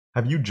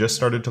Have you just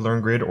started to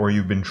learn grid, or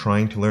you've been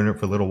trying to learn it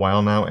for a little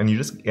while now and you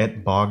just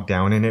get bogged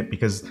down in it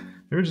because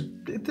there's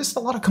just a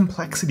lot of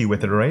complexity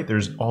with it, right?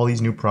 There's all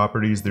these new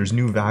properties, there's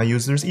new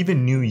values, there's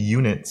even new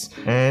units,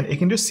 and it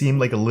can just seem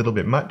like a little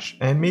bit much.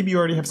 And maybe you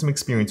already have some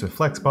experience with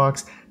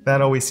Flexbox. That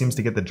always seems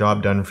to get the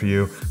job done for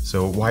you,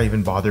 so why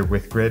even bother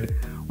with grid?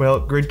 Well,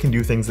 grid can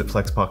do things that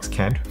Flexbox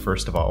can't,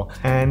 first of all.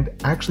 And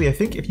actually, I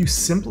think if you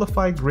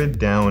simplify grid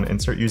down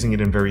and start using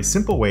it in very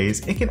simple ways,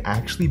 it can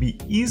actually be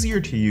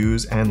easier to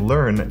use and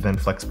learn than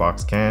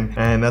Flexbox can.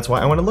 And that's why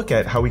I want to look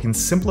at how we can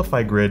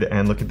simplify grid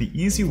and look at the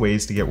easy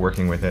ways to get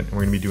working with it. And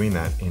we're going to be doing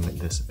that in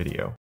this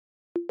video.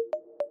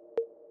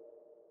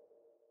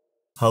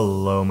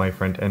 Hello, my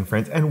friend and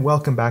friends, and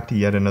welcome back to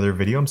yet another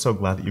video. I'm so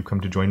glad that you've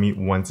come to join me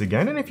once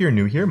again. And if you're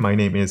new here, my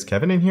name is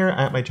Kevin, and here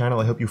at my channel,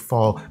 I hope you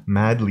fall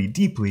madly,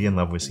 deeply in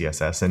love with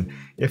CSS. And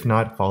if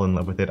not, fall in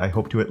love with it, I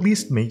hope to at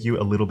least make you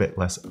a little bit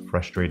less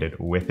frustrated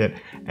with it.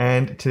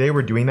 And today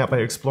we're doing that by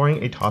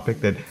exploring a topic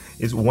that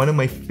is one of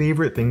my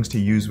favorite things to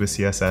use with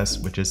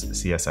CSS, which is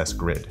CSS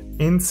Grid.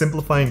 In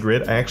simplifying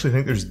grid, I actually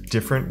think there's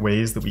different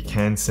ways that we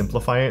can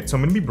simplify it. So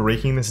I'm going to be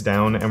breaking this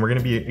down, and we're going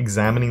to be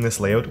examining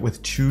this layout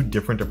with two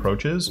different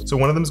approaches. So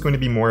one of them is going to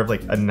be more of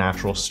like a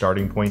natural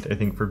starting point, I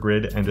think, for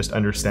grid, and just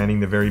understanding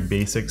the very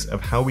basics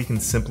of how we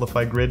can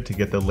simplify grid to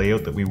get the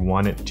layout that we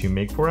want it to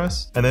make for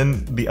us. And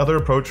then the other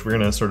approach, we're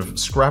going to sort of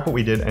scrap what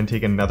we did and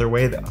take another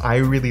way that I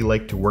really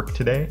like to work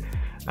today.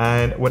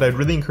 And what I'd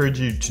really encourage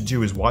you to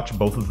do is watch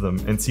both of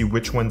them and see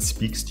which one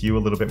speaks to you a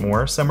little bit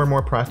more. Some are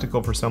more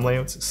practical for some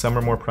layouts, some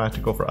are more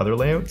practical for other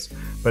layouts,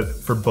 but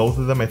for both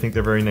of them, I think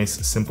they're very nice,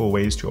 simple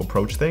ways to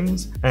approach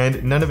things.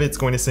 And none of it's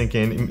going to sink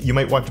in. You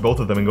might watch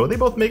both of them and go, they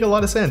both make a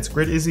lot of sense.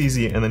 Grid is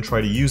easy, and then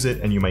try to use it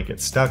and you might get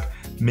stuck.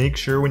 Make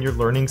sure when you're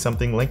learning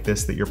something like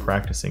this that you're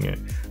practicing it.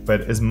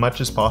 But as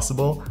much as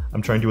possible,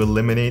 I'm trying to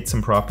eliminate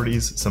some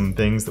properties, some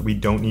things that we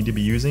don't need to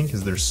be using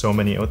because there's so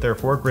many out there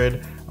for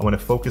grid. I want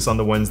to focus on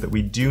the ones that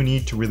we do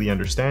need to really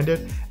understand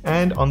it,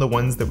 and on the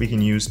ones that we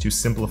can use to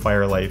simplify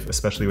our life,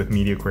 especially with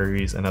media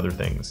queries and other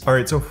things. All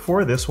right, so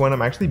for this one,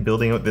 I'm actually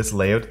building out this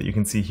layout that you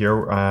can see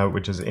here,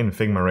 which is in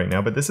Figma right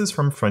now, but this is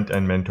from Front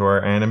End Mentor,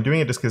 and I'm doing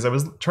it just because I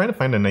was trying to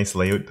find a nice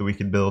layout that we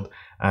could build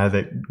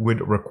that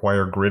would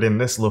require grid, and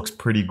this looks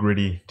pretty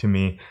gritty to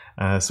me.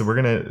 So we're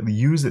gonna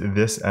use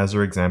this as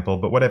our example,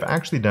 but what I've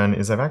actually done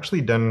is I've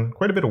actually done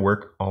quite a bit of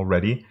work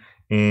already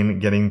in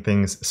getting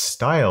things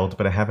styled,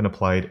 but I haven't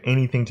applied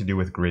anything to do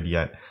with grid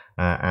yet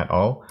at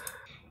all.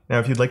 Now,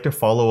 if you'd like to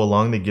follow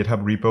along, the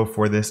GitHub repo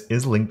for this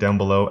is linked down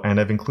below, and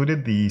I've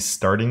included the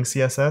starting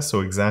CSS,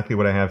 so exactly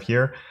what I have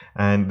here,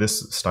 and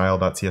this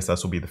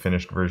style.css will be the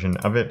finished version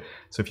of it.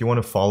 So if you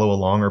want to follow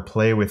along or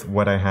play with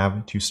what I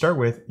have to start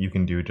with, you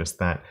can do just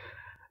that.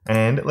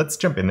 And let's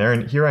jump in there,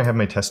 and here I have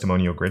my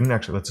testimonial grid, and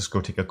actually let's just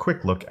go take a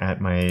quick look at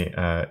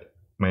my,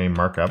 my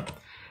markup.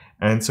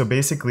 And so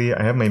basically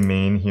I have my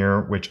main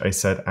here, which I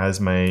set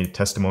as my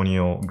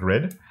testimonial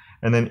grid.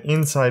 And then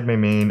inside my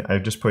main,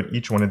 I've just put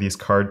each one of these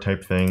card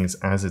type things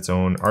as its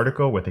own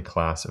article with a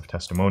class of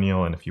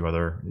testimonial and a few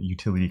other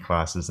utility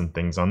classes and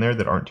things on there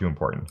that aren't too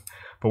important.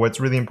 But what's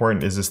really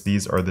important is just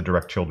these are the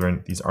direct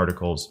children, these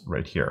articles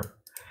right here.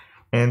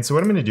 And so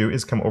what I'm going to do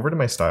is come over to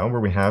my style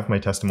where we have my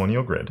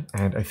testimonial grid,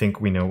 and I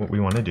think we know what we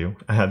want to do.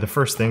 The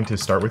first thing to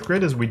start with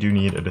grid is we do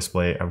need a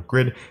display of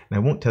grid, and I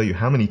won't tell you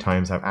how many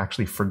times I've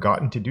actually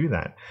forgotten to do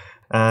that.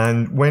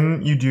 And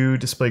when you do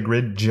display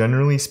grid,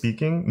 generally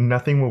speaking,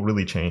 nothing will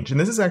really change. And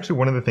this is actually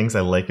one of the things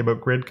I like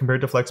about grid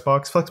compared to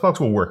Flexbox. Flexbox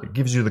will work, it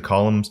gives you the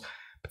columns,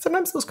 but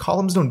sometimes those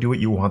columns don't do what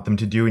you want them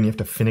to do, and you have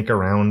to finick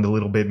around a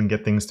little bit and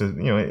get things to,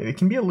 you know, it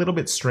can be a little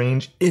bit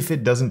strange if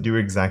it doesn't do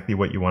exactly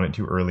what you want it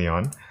to early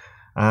on.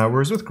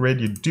 Whereas with grid,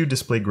 you do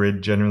display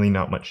grid, generally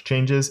not much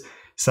changes.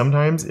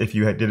 Sometimes if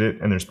you did it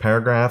and there's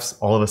paragraphs,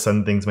 all of a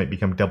sudden things might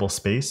become double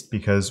spaced,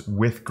 because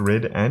with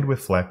grid and with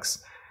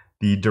flex,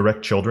 the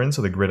direct children,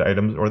 so the grid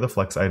items or the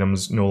flex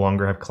items, no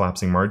longer have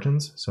collapsing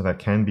margins. So that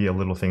can be a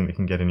little thing that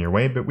can get in your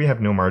way, but we have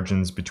no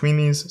margins between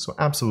these, so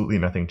absolutely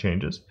nothing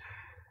changes.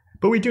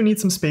 But we do need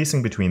some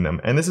spacing between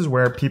them. And this is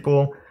where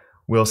people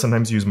will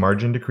sometimes use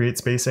margin to create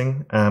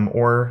spacing,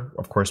 or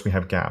of course we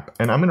have gap.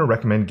 And I'm going to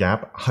recommend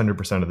gap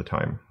 100% of the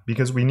time,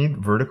 because we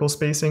need vertical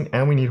spacing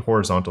and we need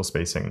horizontal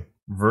spacing.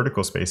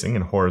 Vertical spacing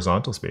and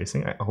horizontal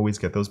spacing, I always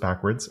get those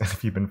backwards.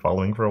 If you've been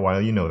following for a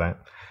while, you know that.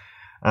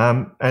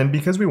 And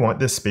because we want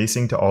this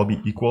spacing to all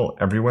be equal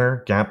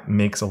everywhere, gap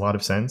makes a lot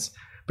of sense.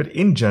 But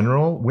in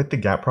general, with the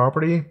gap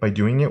property, by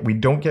doing it, we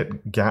don't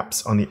get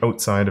gaps on the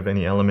outside of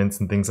any elements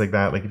and things like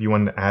that. Like if you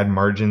wanted to add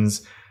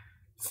margins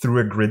through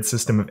a grid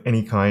system of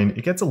any kind,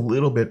 it gets a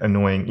little bit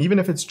annoying, even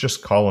if it's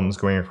just columns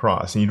going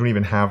across and you don't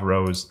even have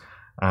rows.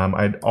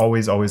 I'd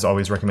always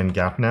recommend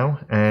gap now.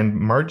 And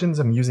margins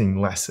I'm using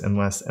less and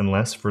less and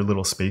less for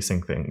little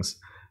spacing things.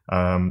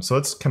 So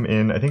let's come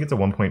in, I think it's a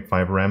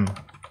 1.5 rem.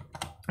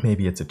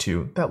 Maybe it's a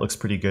 2. That looks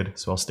pretty good,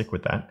 so I'll stick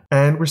with that.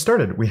 And we're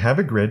started. We have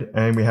a grid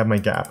and we have my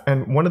gap.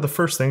 And one of the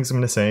first things I'm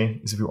going to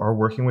say is if you are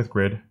working with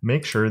grid,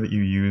 make sure that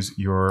you use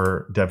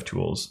your dev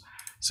tools.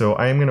 So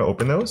I am going to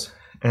open those.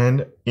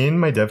 And in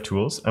my dev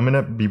tools, I'm going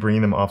to be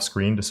bringing them off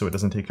screen just so it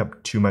doesn't take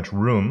up too much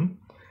room.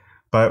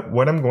 But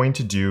what I'm going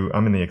to do,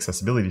 I'm in the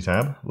accessibility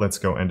tab. Let's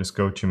go and just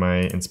go to my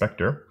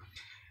inspector.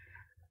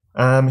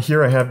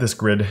 Here I have this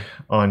grid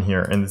on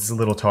here, and this is a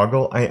little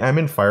toggle. I am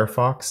in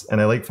Firefox, and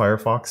I like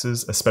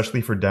Firefoxes, especially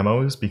for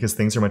demos, because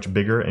things are much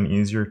bigger and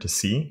easier to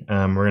see.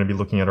 We're going to be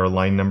looking at our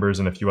line numbers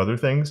and a few other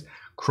things.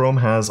 Chrome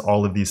has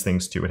all of these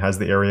things too. It has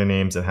the area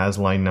names, it has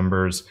line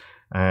numbers,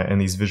 and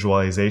these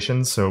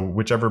visualizations. So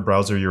whichever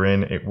browser you're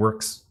in, it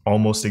works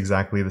almost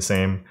exactly the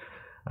same.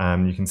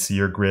 You can see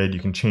your grid, you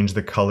can change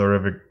the color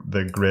of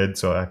the grid.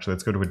 So actually,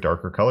 let's go to a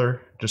darker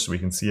color just so we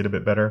can see it a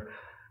bit better.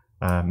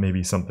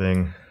 Maybe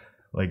something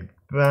like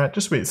that,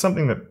 just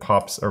something that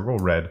pops, or go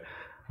red,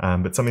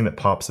 but something that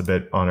pops a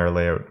bit on our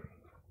layout.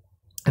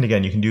 And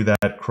again, you can do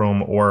that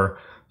Chrome or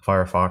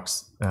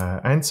Firefox,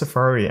 and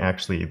Safari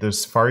actually.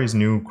 Safari's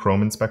new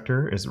Chrome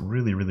inspector is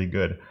really, really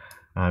good.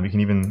 You can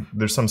even,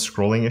 there's some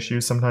scrolling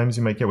issues sometimes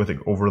you might get with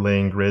like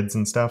overlaying grids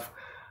and stuff.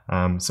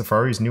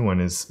 Safari's new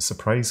one is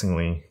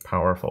surprisingly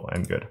powerful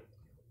and good.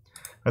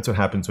 That's what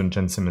happens when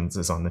Jen Simmons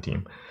is on the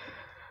team.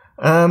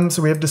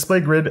 So we have display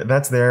grid,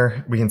 that's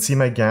there. We can see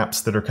my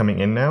gaps that are coming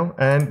in now,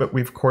 but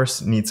we of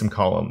course need some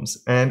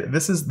columns. And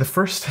this is the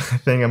first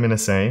thing I'm going to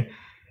say.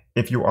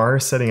 If you are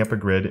setting up a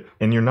grid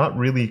and you're not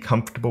really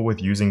comfortable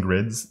with using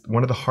grids,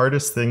 one of the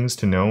hardest things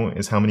to know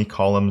is how many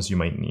columns you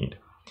might need.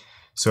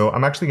 So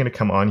I'm actually going to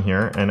come on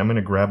here and I'm going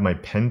to grab my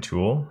pen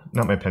tool,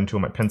 not my pen tool,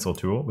 my pencil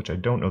tool, which I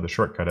don't know the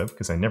shortcut of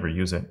because I never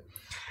use it.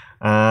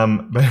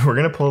 But we're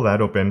going to pull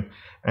that open,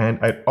 and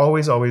I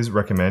always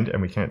recommend,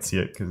 and we can't see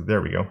it because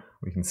there we go,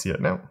 we can see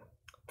it now.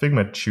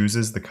 Figma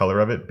chooses the color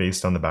of it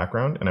based on the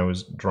background, and I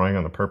was drawing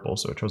on the purple,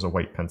 so it chose a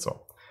white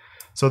pencil.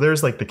 So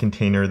there's like the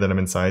container that I'm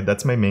inside,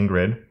 that's my main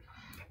grid.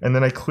 And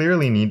then I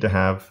clearly need to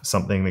have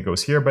something that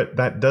goes here, but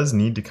that does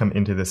need to come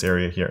into this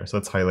area here. So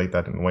let's highlight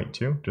that in white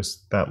too.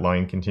 Just that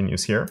line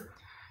continues here.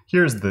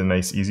 Here's the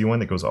nice easy one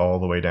that goes all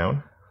the way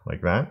down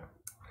like that.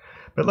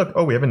 But look,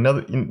 oh, we have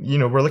another,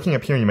 we're looking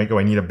up here and you might go,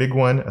 I need a big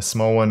one, a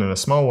small one, and a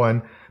small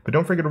one. But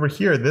don't forget over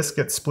here, this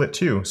gets split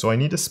too. So I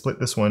need to split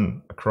this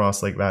one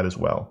across like that as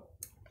well.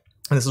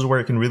 And this is where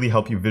it can really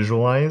help you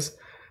visualize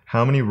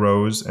how many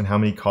rows and how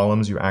many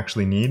columns you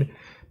actually need.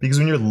 Because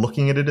when you're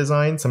looking at a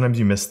design, sometimes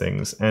you miss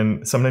things.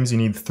 And sometimes you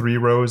need 3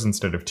 rows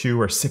instead of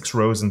 2, or 6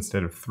 rows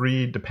instead of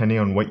 3, depending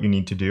on what you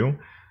need to do.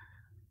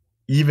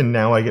 Even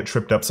now I get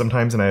tripped up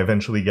sometimes, and I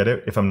eventually get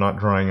it if I'm not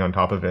drawing on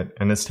top of it.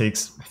 And this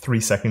takes 3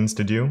 seconds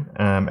to do,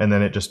 and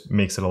then it just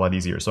makes it a lot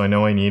easier. So I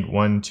know I need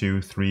 1,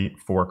 2, 3,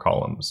 4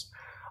 columns.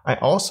 I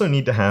also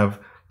need to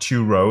have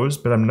 2 rows,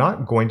 but I'm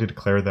not going to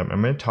declare them.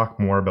 I'm going to talk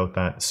more about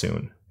that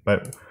soon.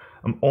 But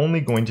I'm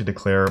only going to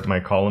declare my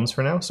columns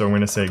for now. So I'm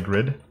going to say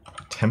grid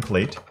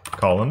template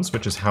columns,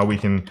 which is how we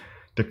can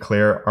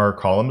declare our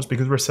columns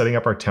because we're setting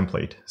up our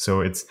template.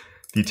 So it's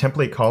the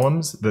template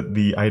columns that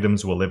the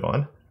items will live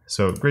on.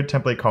 So grid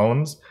template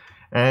columns,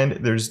 and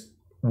there's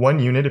 1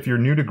 unit. If you're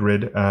new to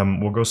grid,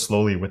 we'll go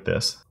slowly with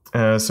this.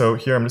 So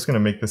here I'm just going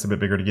to make this a bit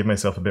bigger to give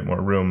myself a bit more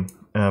room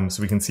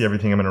so we can see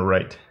everything I'm going to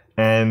write.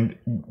 And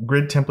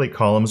grid template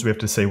columns, we have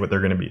to say what they're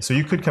going to be. So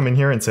you could come in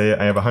here and say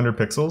I have 100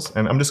 pixels,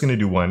 and I'm just going to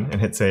do 1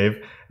 and hit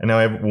save. And now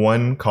I have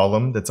 1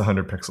 column that's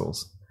 100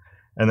 pixels.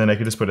 And then I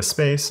could just put a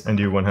space and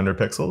do 100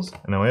 pixels.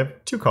 And now I have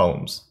 2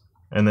 columns.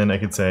 And then I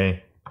could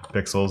say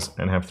pixels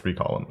and have 3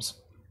 columns.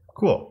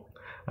 Cool.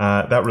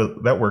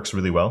 That works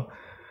really well.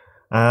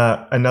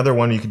 Another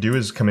one you could do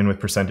is come in with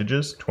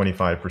percentages,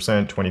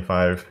 25%,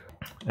 25,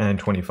 and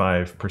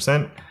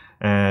 25%.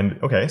 And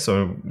okay,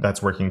 so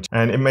that's working.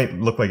 And it might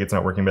look like it's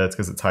not working, but it's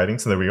because it's hiding.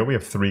 So there we go. We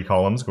have 3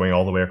 columns going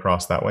all the way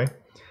across that way.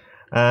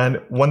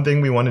 And one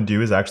thing we want to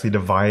do is actually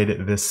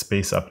divide this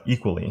space up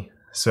equally.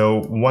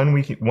 So one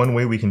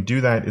way we can do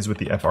that is with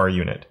the FR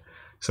unit.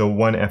 So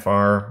one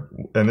FR,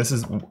 and this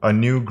is a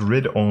new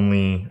grid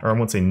only, or I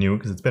won't say new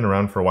because it's been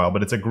around for a while,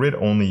 but it's a grid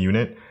only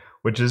unit,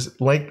 which is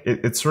like,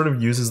 it sort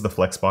of uses the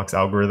Flexbox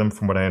algorithm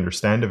from what I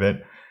understand of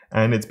it.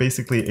 And it's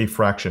basically a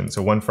fraction.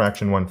 So 1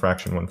 fraction, 1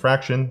 fraction, 1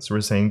 fraction. So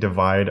we're saying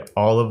divide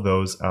all of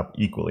those up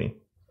equally.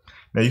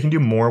 Now you can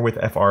do more with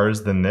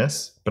FRs than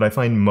this, but I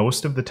find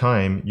most of the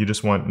time you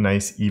just want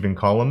nice even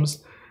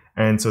columns.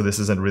 And so this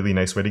is a really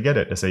nice way to get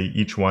it, to say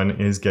each one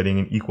is getting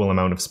an equal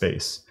amount of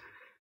space.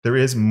 There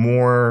is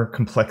more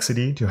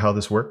complexity to how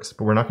this works,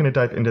 but we're not going to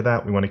dive into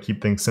that. We want to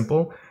keep things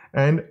simple.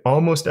 And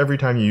almost every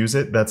time you use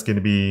it, that's going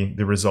to be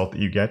the result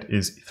that you get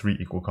is 3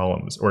 equal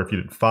columns. Or if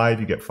you did 5,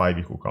 you get 5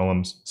 equal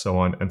columns, so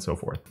on and so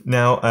forth.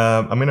 Now,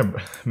 I'm going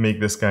to make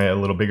this guy a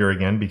little bigger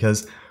again,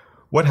 because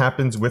what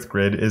happens with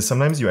grid is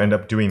sometimes you end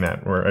up doing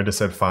that, where I just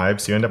said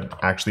 5, so you end up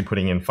actually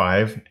putting in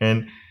 5.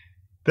 And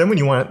then when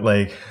you want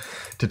like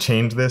to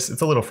change this,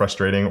 it's a little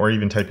frustrating, or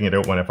even typing it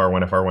out 1FR,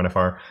 1FR,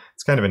 1FR,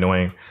 it's kind of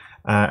annoying.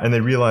 And they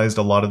realized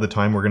a lot of the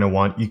time we're going to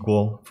want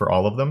equal for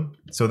all of them.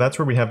 So that's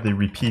where we have the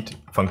repeat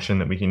function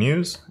that we can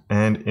use.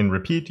 And in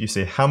repeat, you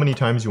say how many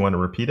times you want to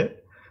repeat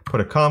it,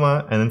 put a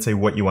comma, and then say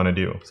what you want to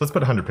do. So let's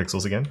put 100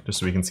 pixels again, just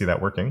so we can see that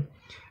working.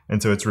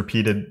 And so it's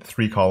repeated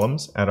 3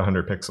 columns at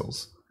 100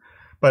 pixels.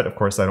 But of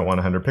course I don't want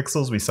 100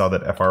 pixels. We saw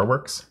that FR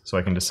works. So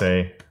I can just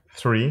say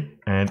 3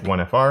 and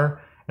 1 FR,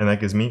 and that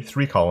gives me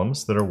 3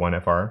 columns that are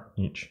 1 FR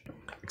each.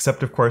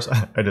 Except of course,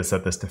 I just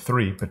set this to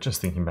 3, but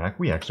just thinking back,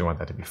 we actually want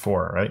that to be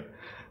 4, right?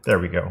 There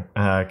we go.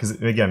 Because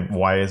again,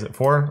 why is it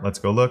 4? Let's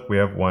go look. We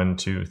have 1,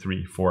 2,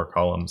 3, 4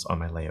 columns on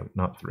my layout,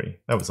 not 3.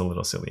 That was a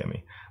little silly of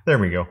me. There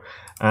we go.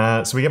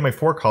 So we get my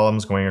 4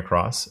 columns going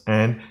across,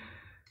 and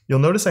you'll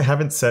notice I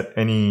haven't set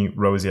any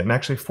rows yet. And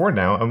actually for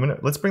now,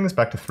 let's bring this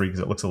back to 3 because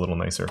it looks a little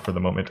nicer for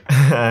the moment.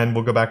 And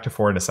we'll go back to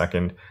 4 in a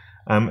second.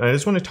 And I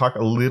just want to talk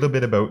a little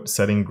bit about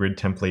setting grid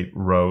template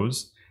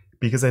rows,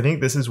 because I think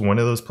this is one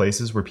of those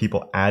places where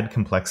people add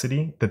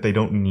complexity that they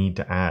don't need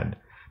to add.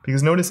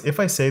 Because notice if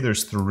I say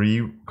there's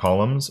 3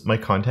 columns, my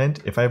content,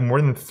 if I have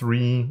more than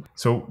 3,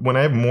 so when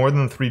I have more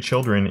than 3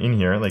 children in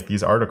here, like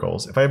these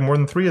articles, if I have more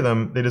than 3 of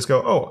them, they just go,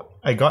 oh,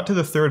 I got to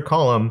the 3rd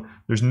column,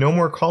 there's no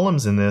more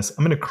columns in this,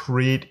 I'm going to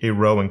create a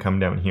row and come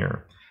down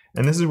here.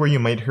 And this is where you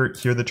might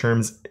hear the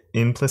terms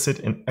implicit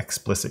and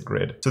explicit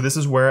grid. So this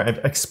is where I've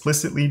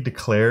explicitly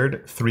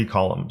declared 3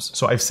 columns.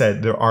 So I've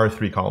said there are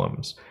 3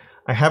 columns.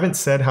 I haven't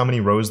said how many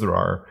rows there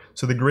are,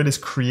 so the grid is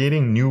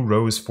creating new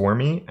rows for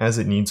me as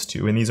it needs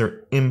to, and these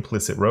are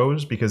implicit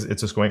rows because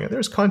it's just going,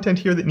 there's content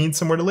here that needs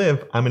somewhere to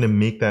live. I'm going to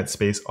make that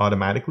space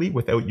automatically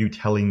without you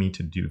telling me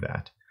to do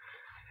that.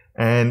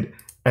 And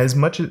as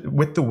much as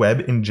with the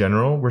web in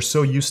general, we're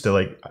so used to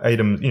like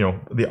items, you know,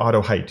 the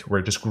auto height where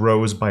it just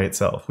grows by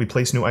itself. We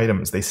place new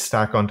items, they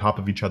stack on top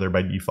of each other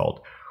by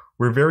default.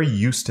 We're very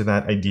used to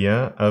that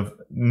idea of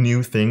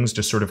new things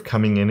just sort of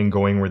coming in and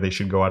going where they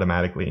should go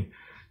automatically.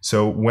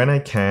 So when I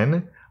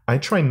can, I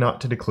try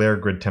not to declare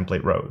grid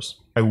template rows.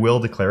 I will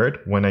declare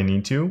it when I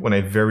need to, when I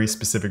have very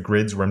specific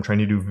grids where I'm trying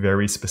to do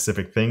very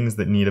specific things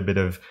that need a bit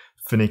of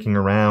finicking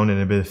around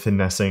and a bit of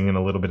finessing and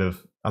a little bit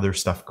of other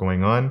stuff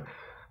going on.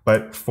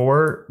 But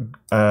for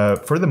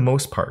the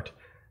most part,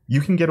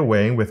 you can get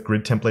away with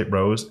grid template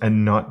rows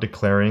and not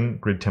declaring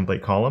grid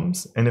template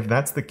columns. And if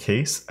that's the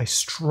case, I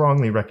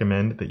strongly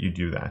recommend that you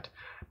do that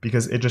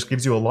because it just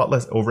gives you a lot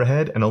less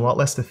overhead and a lot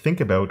less to think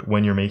about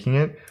when you're making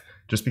it,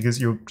 just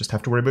because you just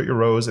have to worry about your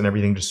rows and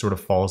everything just sort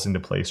of falls into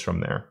place from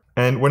there.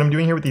 And what I'm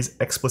doing here with these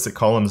explicit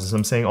columns is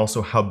I'm saying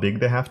also how big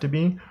they have to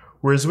be.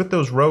 Whereas with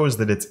those rows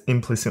that it's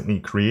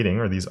implicitly creating,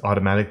 or these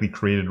automatically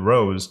created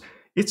rows,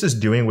 it's just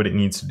doing what it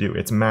needs to do.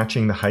 It's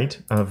matching the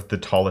height of the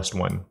tallest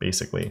one,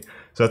 basically.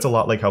 So that's a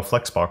lot like how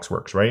Flexbox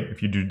works, right?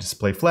 If you do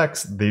display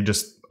flex, they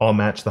just all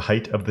match the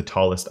height of the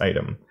tallest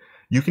item.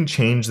 You can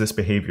change this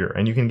behavior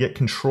and you can get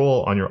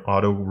control on your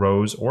auto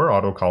rows or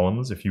auto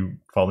columns if you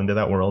fall into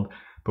that world.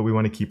 But we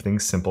want to keep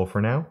things simple for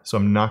now. So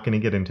I'm not going to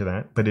get into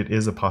that, but it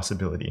is a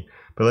possibility.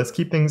 But let's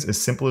keep things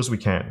as simple as we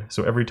can.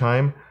 So every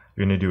time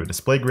you're going to do a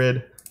display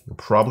grid, you'll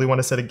probably want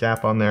to set a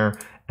gap on there,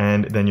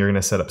 and then you're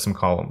going to set up some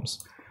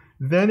columns.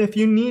 Then if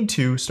you need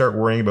to, start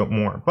worrying about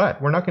more,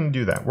 but we're not going to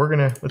do that.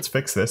 Let's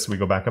fix this. We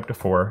go back up to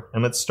 4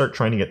 and let's start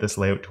trying to get this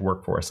layout to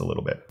work for us a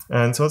little bit.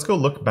 And so let's go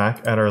look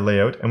back at our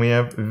layout, and we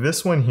have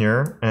this one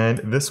here and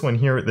this one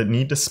here that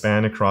need to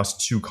span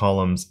across 2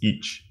 columns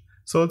each.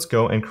 So let's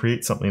go and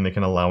create something that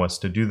can allow us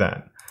to do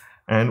that.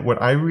 And what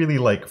I really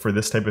like for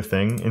this type of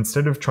thing,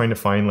 instead of trying to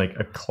find like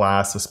a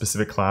class, a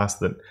specific class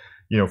that,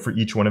 you know, for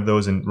each one of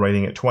those and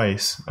writing it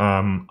twice,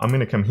 I'm going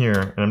to come here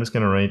and I'm just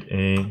going to write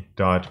a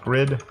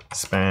 .grid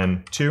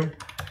span 2.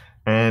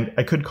 And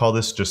I could call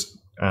this just,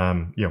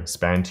 you know,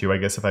 span 2, I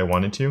guess, if I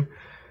wanted to.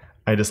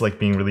 I just like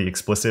being really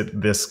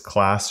explicit. This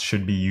class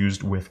should be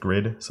used with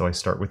grid. So I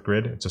start with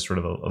grid. It's just sort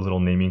of a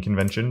little naming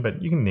convention,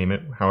 but you can name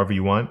it however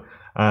you want.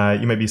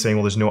 You might be saying,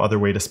 well, there's no other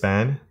way to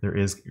span. There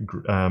is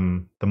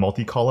the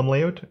multi-column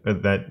layout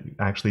that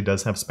actually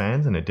does have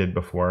spans, and it did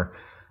before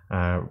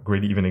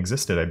grid even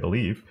existed, I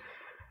believe.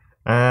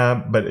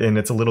 And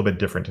it's a little bit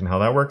different in how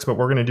that works. But what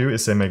we're going to do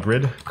is say my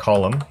grid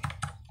column,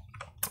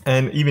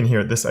 and even here,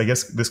 I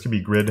guess this could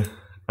be grid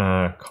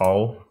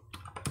call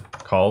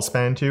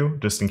span 2,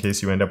 just in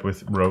case you end up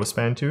with row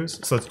span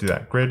 2s. So let's do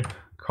that. Grid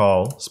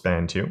call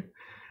span 2,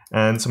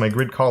 and so my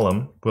grid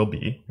column will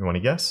be, you want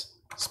to guess?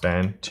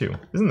 Span 2.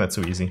 Isn't that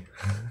so easy?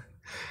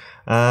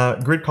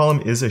 Grid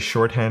column is a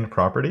shorthand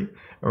property, and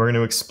we're going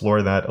to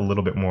explore that a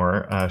little bit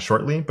more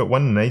shortly. But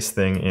one nice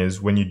thing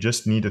is when you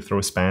just need to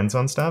throw spans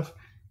on stuff,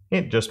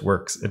 it just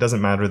works. It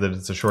doesn't matter that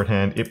it's a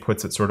shorthand. It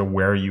puts it sort of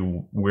where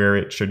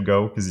it should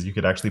go, because you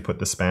could actually put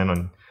the span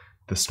on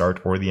the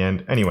start or the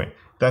end. Anyway,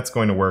 that's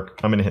going to work.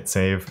 I'm going to hit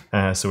save.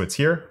 So it's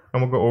here,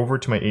 and we'll go over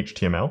to my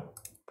HTML.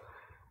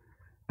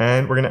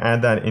 And we're going to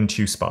add that in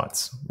 2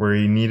 spots where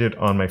you need it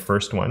on my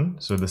first one.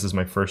 So this is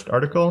my first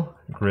article,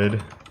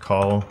 grid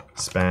call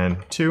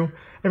span 2.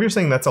 If you're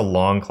saying that's a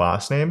long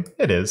class name,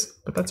 it is,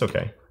 but that's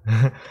okay.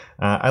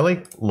 I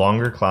like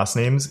longer class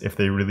names if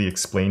they really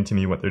explain to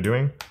me what they're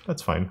doing.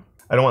 That's fine.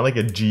 I don't want like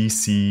a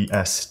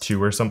GCS2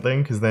 or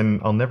something, because then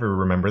I'll never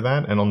remember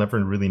that and I'll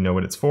never really know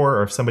what it's for.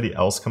 Or if somebody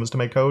else comes to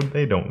my code,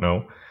 they don't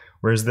know.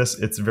 Whereas this,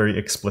 it's very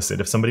explicit.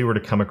 If somebody were to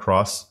come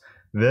across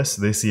this,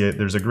 they see it,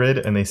 there's a grid,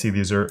 and they see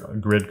these are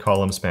grid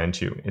column span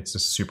 2. It's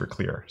just super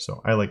clear.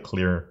 So I like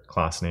clear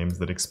class names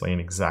that explain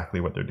exactly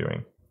what they're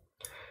doing.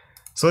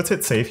 So let's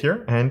hit save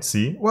here and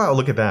see, wow,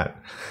 look at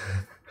that.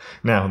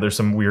 Now there's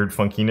some weird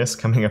funkiness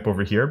coming up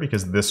over here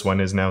because this one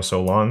is now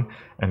so long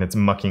and it's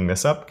mucking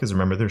this up because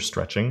remember they're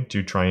stretching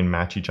to try and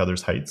match each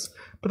other's heights,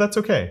 but that's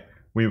okay.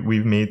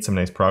 We've made some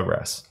nice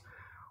progress.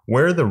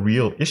 Where the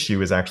real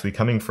issue is actually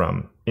coming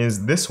from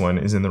is this one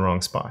is in the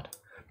wrong spot,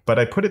 but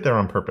I put it there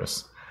on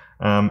purpose.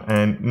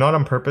 And not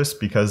on purpose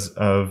because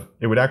of,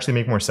 it would actually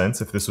make more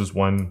sense if this was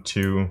 1,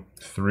 2,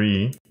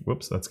 3,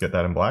 whoops, let's get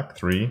that in black,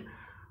 3,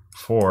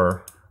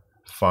 4,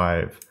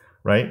 5,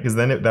 right? Because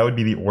then that would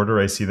be the order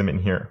I see them in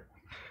here.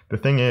 The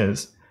thing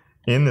is,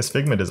 in this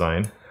Figma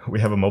design,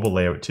 we have a mobile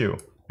layout too,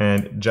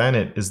 and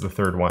Janet is the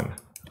third one.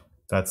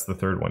 That's the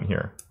third one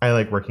here. I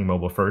like working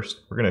mobile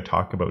first. We're going to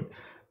talk about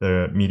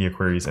the media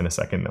queries in a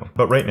second though.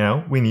 But right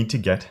now, we need to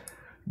get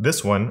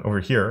this one over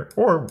here,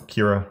 or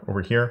Kira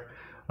over here,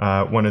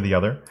 one or the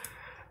other.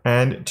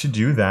 And to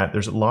do that,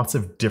 there's lots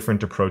of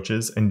different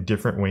approaches and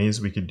different ways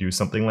we could do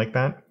something like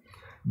that.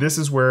 This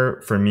is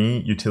where, for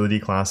me, utility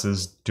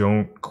classes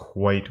don't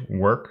quite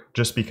work,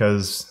 just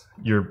because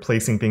you're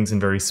placing things in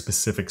very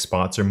specific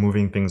spots or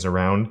moving things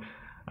around.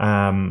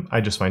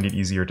 I just find it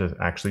easier to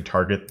actually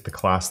target the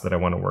class that I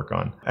want to work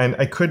on. And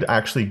I could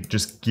actually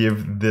just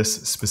give this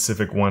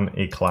specific one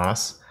a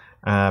class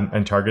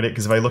and target it,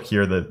 because if I look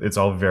here, it's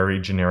all very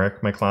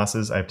generic, my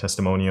classes. I have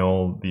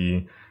testimonial,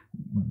 the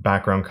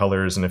background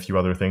colors, and a few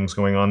other things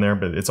going on there,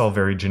 but it's all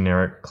very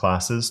generic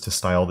classes to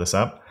style this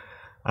up.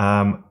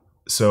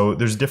 So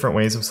there's different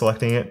ways of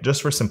selecting it.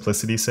 Just for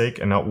simplicity's sake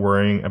and not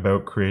worrying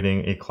about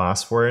creating a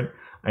class for it,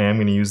 I am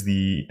going to use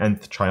the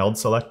nth child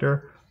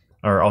selector,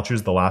 or I'll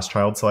choose the last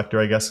child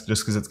selector, I guess,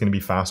 just because it's going to be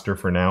faster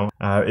for now.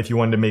 If you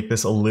wanted to make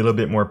this a little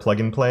bit more plug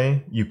and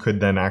play, you could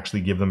then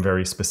actually give them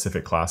very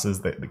specific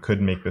classes that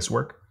could make this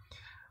work.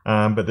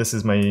 But this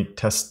is my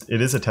test.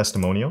 It is a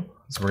testimonial.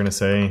 So we're going to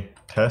say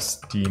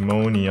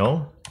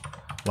testimonial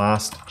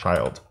last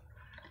child.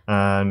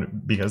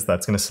 And because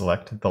that's going to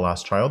select the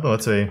last child,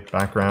 let's say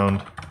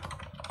background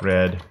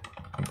red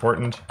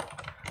important,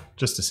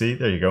 just to see.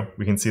 There you go.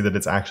 We can see that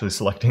it's actually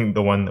selecting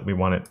the one that we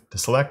want it to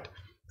select.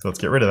 So let's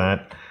get rid of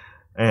that.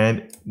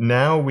 And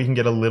now we can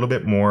get a little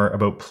bit more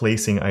about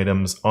placing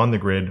items on the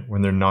grid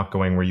when they're not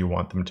going where you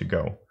want them to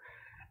go.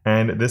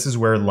 And this is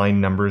where line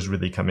numbers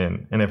really come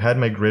in. And I've had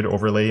my grid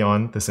overlay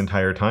on this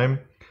entire time.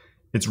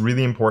 It's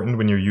really important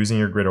when you're using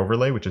your grid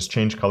overlay, which is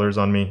change colors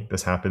on me.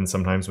 This happens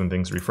sometimes when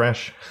things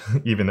refresh,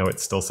 even though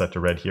it's still set to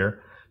red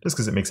here, just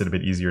because it makes it a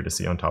bit easier to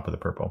see on top of the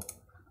purple.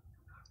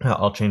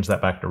 I'll change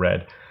that back to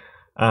red.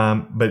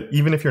 But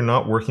even if you're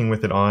not working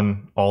with it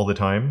on all the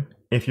time,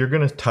 if you're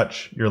going to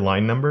touch your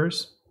line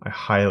numbers, I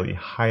highly,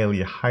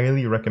 highly,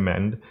 highly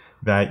recommend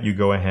that you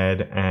go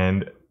ahead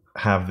and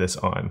have this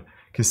on,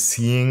 because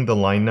seeing the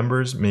line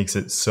numbers makes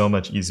it so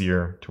much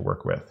easier to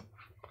work with.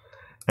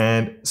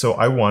 And so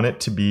I want it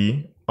to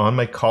be on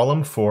my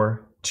column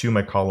 4 to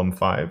my column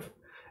 5.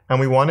 And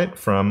we want it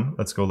from,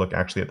 let's go look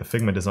actually at the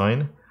Figma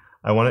design.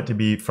 I want it to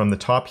be from the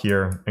top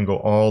here and go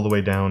all the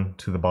way down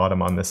to the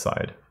bottom on this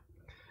side.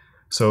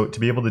 So to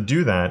be able to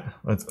do that,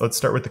 let's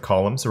start with the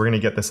column. So we're going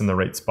to get this in the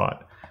right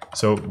spot.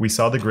 So we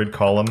saw the grid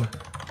column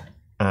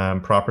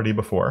property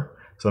before.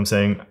 So I'm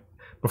saying,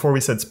 before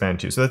we said span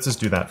 2. So let's just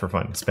do that for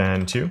fun.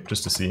 Span 2,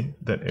 just to see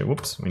that,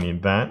 whoops, we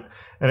need that.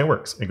 And it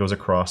works. It goes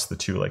across the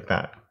 2 like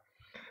that.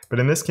 But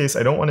in this case,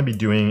 I don't want to be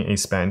doing a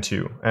span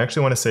 2. I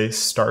actually want to say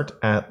start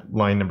at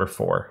line number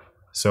 4.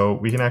 So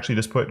we can actually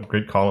just put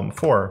grid column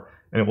 4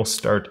 and it will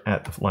start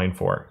at line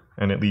 4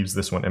 and it leaves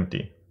this one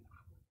empty.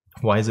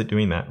 Why is it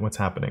doing that? What's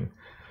happening?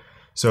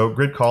 So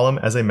grid column,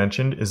 as I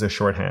mentioned, is a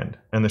shorthand,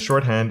 and the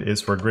shorthand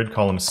is for grid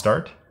column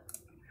start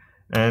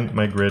and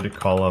my grid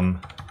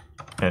column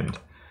end.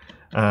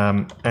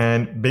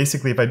 And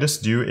basically, if I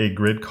just do a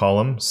grid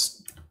column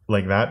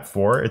like that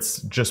 4,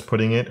 it's just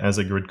putting it as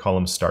a grid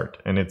column start,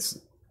 and it's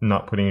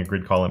not putting a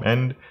grid column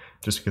end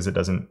just because it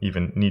doesn't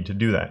even need to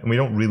do that. And we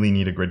don't really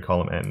need a grid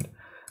column end.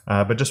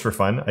 But just for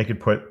fun, I could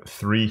put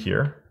 3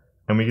 here,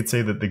 and we could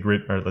say that the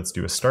grid, or let's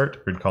do a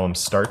start, grid column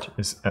start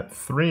is at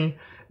 3,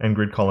 and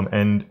grid column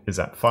end is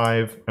at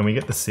 5, and we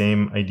get the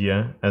same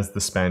idea as the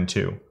span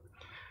 2.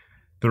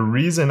 The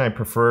reason I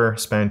prefer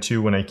span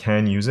 2 when I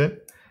can use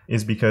it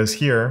is because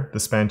here, the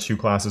span 2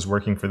 class is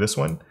working for this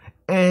one,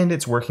 and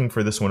it's working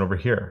for this one over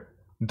here.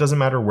 It doesn't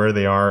matter where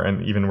they are,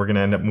 and even we're going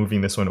to end up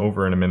moving this one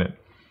over in a minute.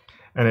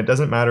 And it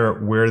doesn't matter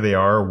where they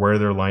are, where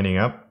they're lining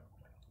up.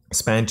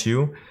 Span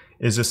 2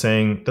 is just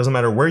saying, doesn't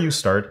matter where you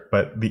start,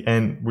 but the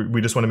end,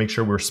 we just want to make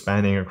sure we're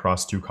spanning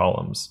across 2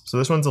 columns. So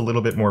this one's a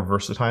little bit more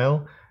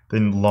versatile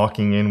than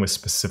locking in with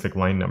specific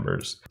line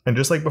numbers. And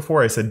just like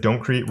before, I said don't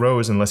create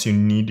rows unless you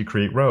need to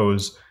create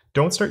rows.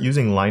 Don't start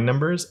using line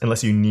numbers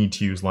unless you need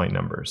to use line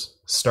numbers.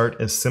 Start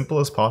as simple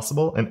as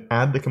possible and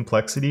add the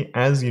complexity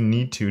as you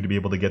need to be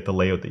able to get the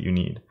layout that you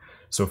need.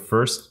 So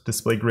first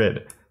display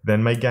grid,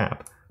 then my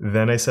gap,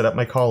 then I set up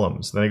my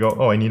columns. Then I go,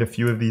 oh, I need a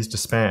few of these to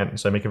span.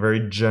 So I make a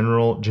very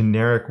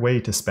generic way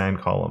to span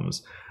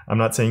columns. I'm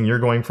not saying you're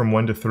going from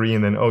 1 to 3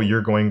 and then, oh,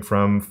 you're going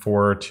from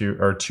 4 to,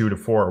 or 2 to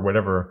 4 or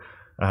whatever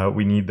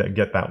we need to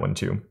get that one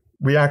to.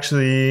 We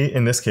actually,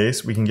 in this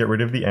case, we can get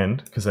rid of the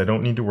end because I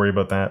don't need to worry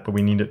about that, but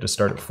we need it to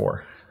start at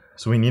 4.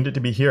 So we need it to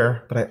be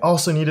here, but I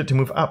also need it to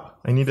move up.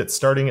 I need it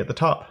starting at the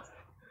top.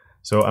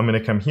 So I'm going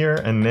to come here,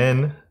 and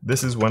then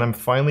this is when I'm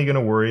finally going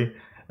to worry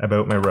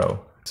about my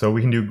row. So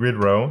we can do grid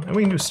row, and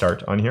we can do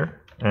start on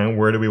here. And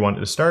where do we want it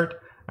to start?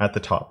 At the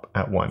top,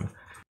 at 1.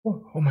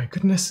 Oh my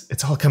goodness,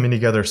 it's all coming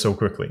together so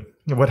quickly.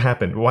 What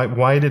happened?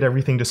 Why did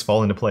everything just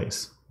fall into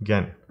place?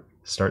 Again,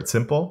 start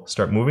simple,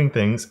 start moving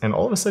things, and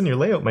all of a sudden your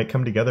layout might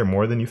come together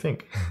more than you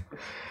think.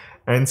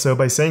 And so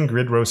by saying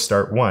grid row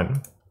start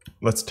 1,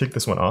 let's take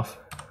this one off.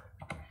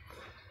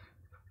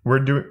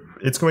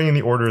 It's going in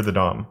the order of the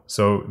DOM.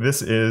 So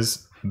this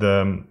is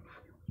the,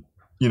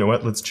 you know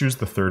what, let's choose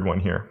the third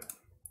one here.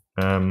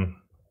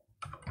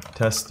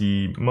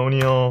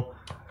 Testimonial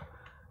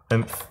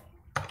and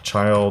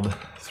child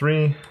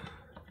 3,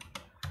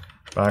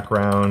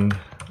 background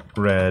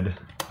red,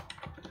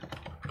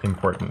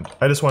 important.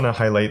 I just want to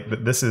highlight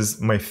that this is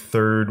my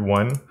third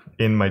one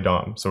in my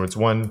DOM. So it's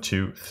 1,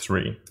 2,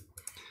 3.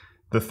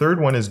 The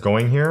third one is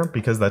going here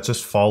because that's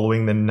just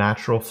following the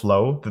natural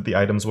flow that the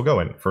items will go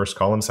in. First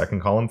column,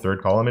 second column,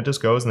 third column, it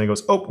just goes and then it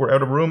goes, oh, we're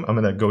out of room. I'm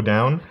going to go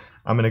down.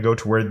 I'm going to go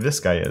to where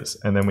this guy is.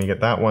 And then we get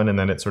that one and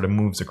then it sort of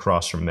moves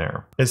across from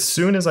there. As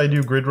soon as I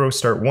do grid row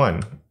start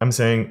 1, I'm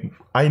saying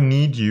I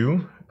need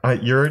you,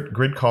 your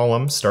grid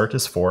column start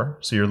is 4.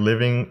 So you're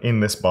living in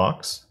this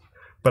box.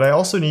 But I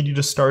also need you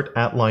to start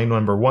at line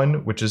number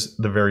 1, which is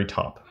the very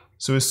top.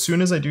 So as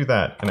soon as I do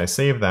that and I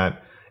save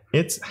that,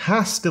 it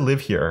has to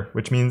live here,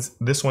 which means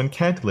this one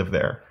can't live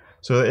there.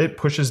 So it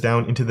pushes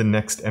down into the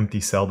next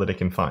empty cell that it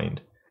can find.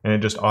 And it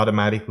just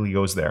automatically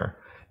goes there.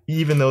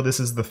 Even though this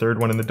is the third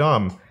one in the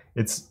DOM,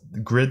 it's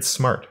grid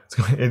smart.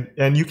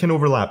 And you can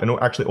overlap. And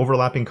actually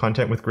overlapping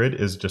content with grid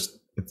is just,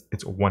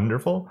 it's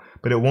wonderful,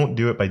 but it won't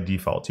do it by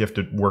default. You have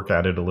to work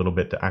at it a little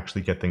bit to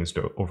actually get things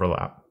to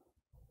overlap.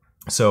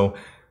 So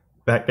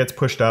that gets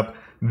pushed up.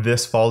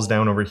 This falls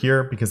down over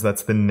here because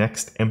that's the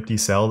next empty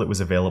cell that was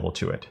available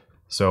to it.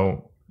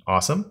 So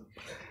awesome.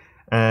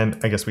 And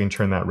I guess we can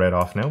turn that red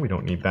off now. We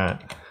don't need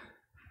that.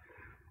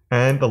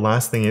 And the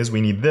last thing is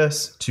we need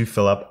this to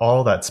fill up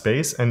all that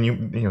space. And you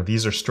know,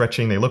 these are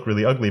stretching, they look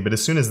really ugly, but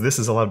as soon as this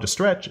is allowed to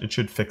stretch, it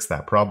should fix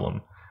that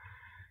problem.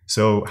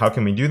 So how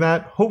can we do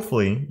that?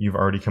 Hopefully you've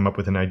already come up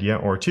with an idea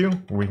or two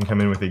where we can come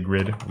in with a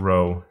grid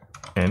row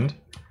end.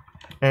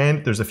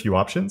 And there's a few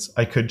options.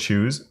 I could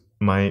choose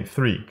my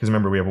 3, because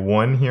remember we have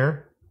 1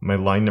 here, my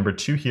line number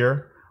 2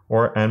 here,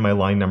 and my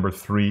line number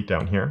 3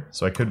 down here.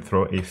 So I could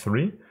throw a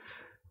 3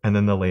 and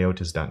then the layout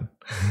is done.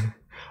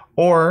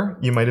 Or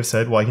you might have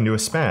said, well, I can do a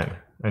span.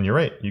 And you're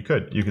right, you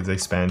could say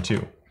span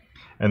 2.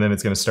 And then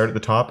it's going to start at the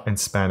top and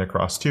span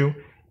across 2.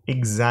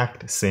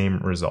 Exact same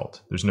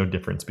result. There's no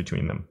difference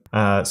between them.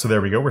 So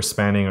there we go. We're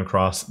spanning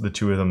across the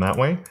 2 of them that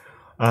way.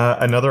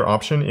 Another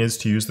option is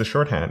to use the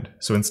shorthand.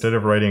 So instead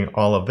of writing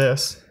all of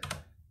this,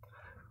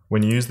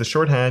 when you use the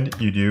shorthand,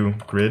 you do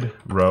grid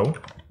row,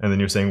 and then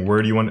you're saying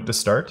where do you want it to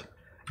start,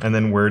 and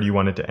then where do you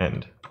want it to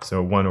end.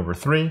 So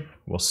 1/3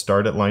 will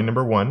start at line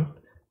number 1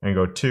 and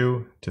go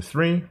 2 to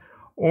 3,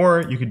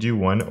 or you could do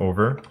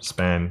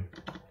 1/span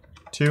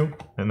 2,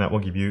 and that will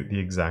give you the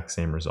exact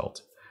same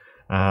result.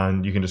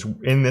 And you can just,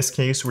 in this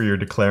case where you're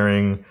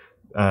declaring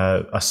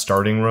a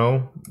starting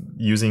row,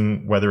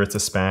 using whether it's a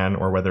span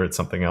or whether it's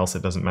something else,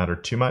 it doesn't matter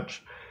too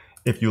much.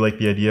 If you like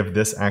the idea of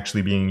this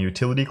actually being a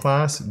utility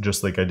class,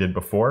 just like I did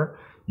before,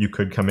 you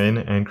could come in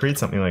and create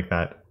something like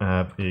that,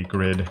 a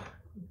grid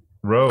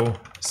row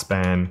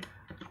span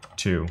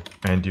 2,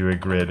 and do a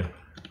grid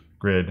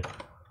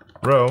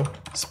row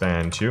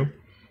span 2,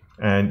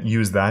 and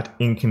use that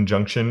in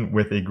conjunction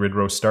with a grid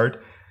row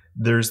start.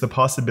 There's the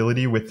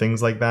possibility with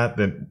things like that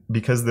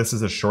because this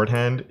is a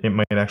shorthand, it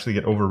might actually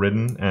get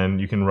overridden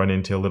and you can run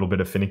into a little bit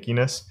of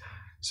finickiness.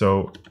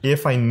 So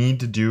if I need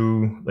to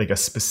do like a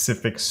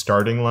specific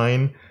starting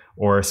line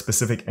or a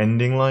specific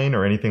ending line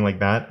or anything like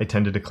that, I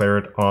tend to declare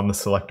it on the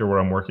selector where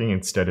I'm working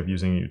instead of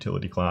using a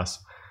utility class.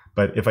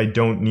 But if I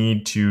don't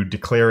need to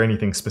declare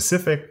anything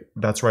specific,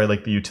 that's where I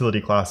like the utility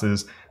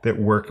classes that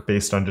work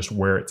based on just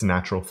where its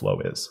natural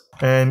flow is.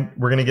 And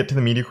we're going to get to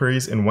the media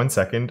queries in 1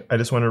 second. I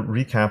just want to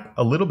recap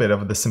a little bit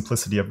of the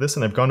simplicity of this,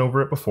 and I've gone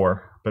over it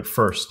before. But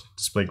first,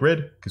 display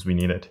grid, because we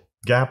need it.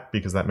 Gap,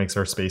 because that makes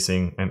our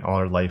spacing and all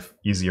our life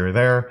easier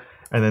there.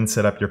 And then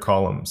set up your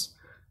columns.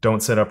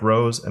 Don't set up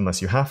rows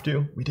unless you have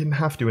to. We didn't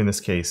have to in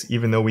this case,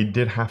 even though we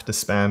did have to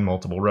span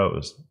multiple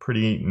rows.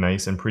 Pretty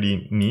nice and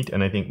pretty neat,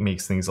 and I think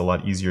makes things a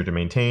lot easier to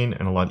maintain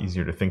and a lot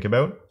easier to think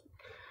about.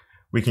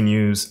 We can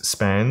use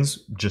spans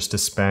just to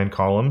span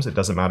columns. It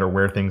doesn't matter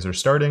where things are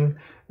starting.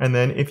 And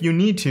then if you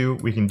need to,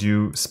 we can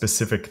do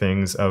specific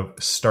things of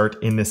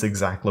start in this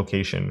exact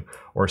location,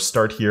 or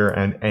start here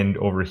and end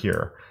over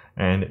here,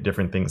 and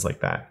different things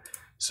like that.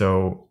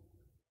 So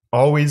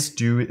always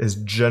do as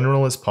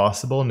general as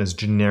possible and as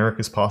generic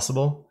as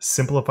possible.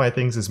 Simplify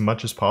things as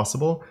much as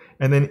possible.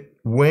 And then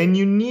when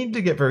you need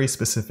to get very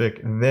specific,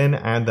 then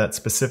add that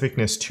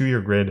specificness to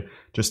your grid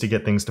just to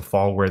get things to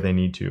fall where they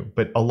need to.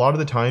 But a lot of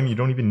the time, you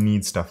don't even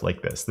need stuff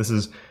like this. This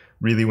is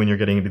really when you're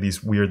getting into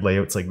these weird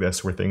layouts like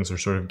this where things are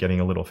sort of getting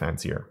a little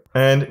fancier.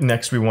 And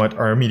next we want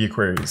our media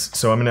queries.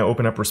 So I'm going to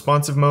open up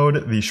responsive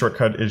mode. The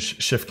shortcut is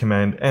Shift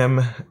Command M.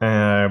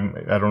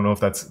 I don't know if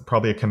that's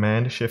probably a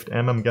Command Shift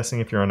M. I'm guessing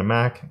if you're on a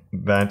Mac.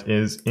 That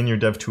is in your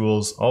dev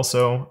tools.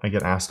 Also, I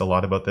get asked a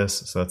lot about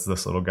this. So that's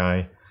this little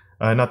guy,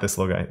 not this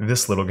little guy,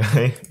 this little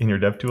guy in your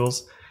dev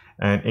tools.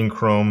 And in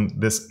Chrome,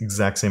 this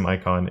exact same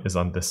icon is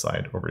on this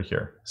side over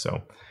here.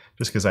 So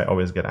just because I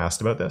always get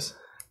asked about this.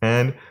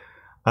 And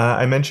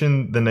I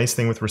mentioned the nice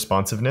thing with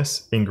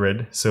responsiveness in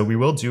Grid. So we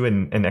will do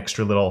an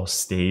extra little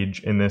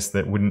stage in this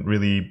that wouldn't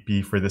really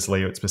be for this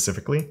layout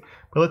specifically.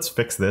 But let's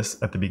fix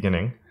this at the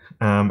beginning.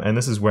 And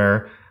this is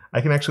where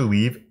I can actually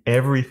leave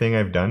everything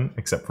I've done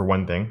except for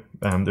one thing.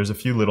 There's a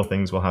few little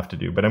things we'll have to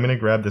do, but I'm going to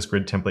grab this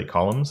grid template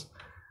columns.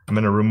 I'm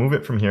going to remove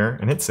it from here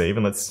and hit save,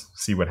 and let's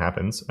see what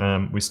happens.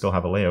 We still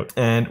have a layout.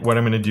 And what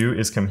I'm going to do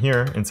is come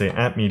here and say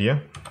at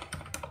media.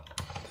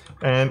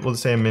 And we'll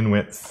say a min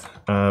width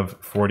of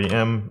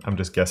 40M, I'm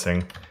just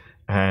guessing.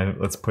 And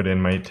let's put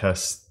in my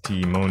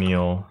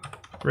testimonial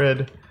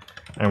grid,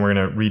 and we're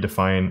going to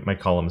redefine my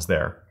columns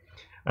there.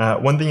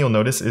 One thing you'll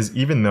notice is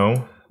even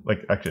though,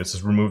 like actually let's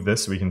just remove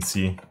this so we can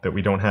see that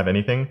we don't have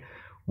anything,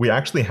 we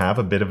actually have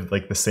a bit of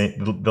like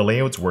the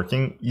layout's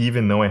working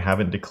even though I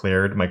haven't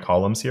declared my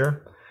columns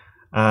here.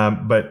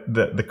 But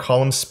the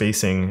column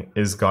spacing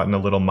is gotten a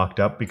little mucked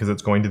up because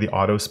it's going to the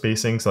auto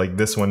spacing. So like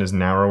this one is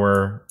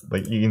narrower.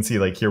 Like you can see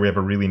like here we have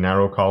a really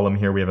narrow column,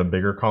 here we have a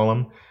bigger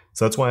column.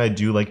 So that's why I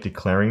do like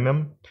declaring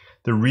them.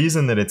 The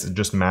reason that it's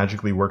just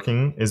magically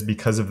working is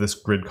because of this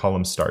grid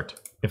column start.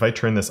 If I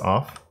turn this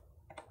off,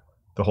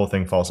 the whole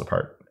thing falls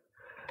apart.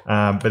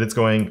 But it's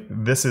going,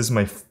 this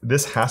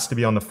has to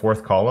be on the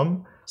 4th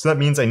column. So that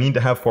means I need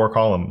to have 4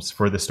 columns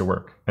for this to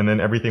work. And then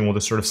everything will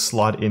just sort of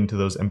slot into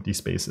those empty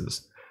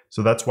spaces.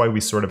 So that's why we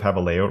sort of have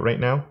a layout right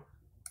now.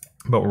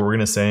 But what we're going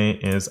to say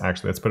is,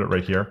 actually, let's put it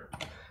right here,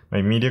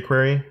 my media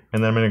query,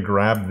 and then I'm going to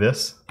grab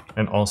this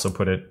and also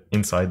put it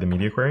inside the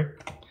media query.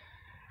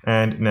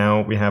 And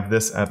now we have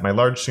this at my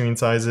large screen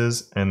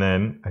sizes, and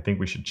then I think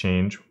we should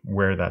change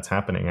where that's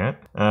happening at.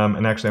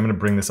 And actually, I'm going to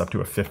bring this up to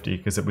a 50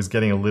 because it was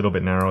getting a little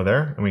bit narrow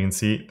there. And we can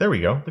see, there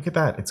we go, look at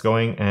that, it's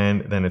going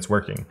and then it's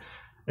working.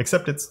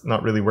 Except it's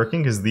not really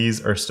working because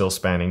these are still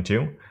spanning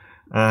too.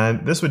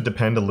 And this would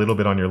depend a little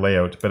bit on your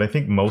layout, but I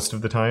think most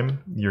of the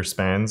time your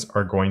spans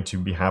are going to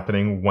be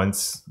happening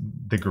once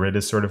the grid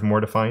is sort of more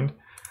defined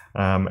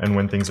and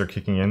when things are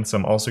kicking in. So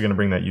I'm also going to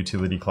bring that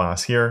utility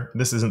class here.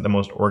 This isn't the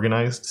most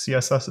organized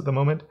CSS at the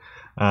moment,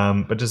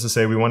 but just to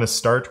say we want to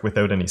start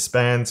without any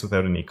spans,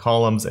 without any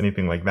columns,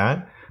 anything like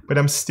that. But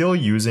I'm still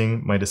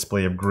using my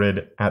display of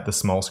grid at the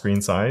small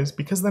screen size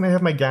because then I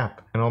have my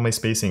gap and all my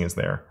spacing is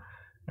there.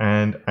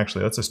 And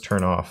actually, let's just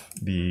turn off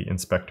the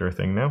inspector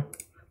thing now.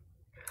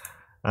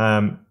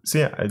 So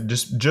yeah,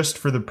 just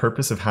for the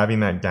purpose of having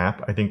that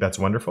gap, I think that's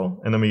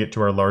wonderful. And then we get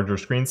to our larger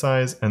screen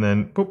size and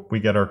then boop, we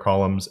get our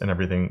columns and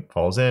everything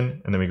falls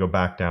in and then we go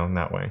back down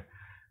that way.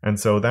 And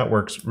so that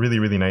works really,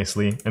 really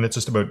nicely. And it's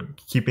just about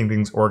keeping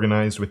things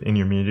organized within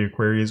your media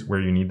queries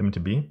where you need them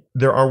to be.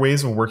 There are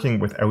ways of working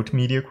without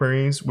media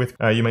queries.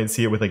 You might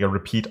see it with like a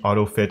repeat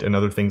auto fit and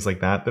other things like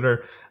that that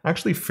are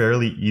actually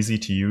fairly easy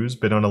to use.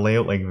 But on a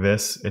layout like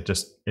this,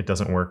 it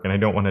doesn't work. And I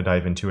don't want to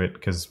dive into it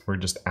because we're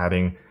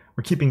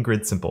keeping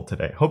grid simple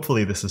today.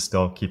 Hopefully this is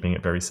still keeping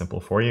it very simple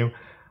for you.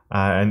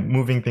 And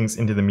moving things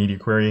into the media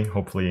query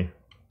hopefully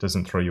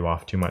doesn't throw you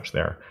off too much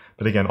there.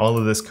 But again, all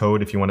of this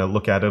code, if you want to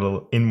look at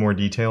it in more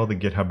detail, the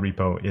GitHub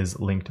repo is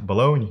linked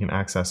below and you can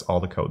access all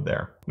the code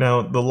there.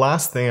 Now, the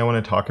last thing I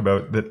want to talk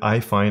about that I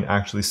find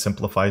actually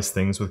simplifies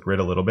things with grid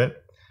a little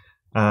bit.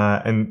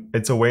 And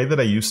it's a way that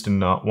I used to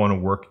not want to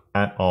work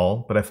at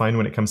all, but I find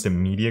when it comes to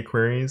media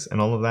queries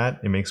and all of that,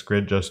 it makes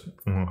grid just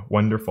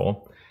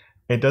wonderful.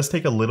 It does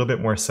take a little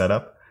bit more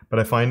setup, but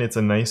I find it's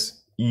a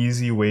nice,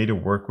 easy way to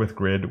work with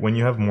grid when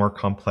you have more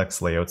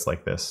complex layouts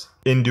like this.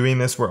 In doing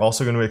this, we're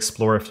also going to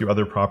explore a few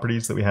other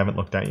properties that we haven't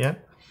looked at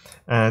yet.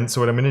 And so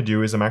what I'm going to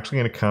do is I'm actually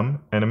going to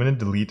come and I'm going to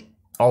delete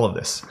all of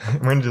this. I'm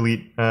going to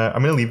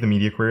leave the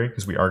media query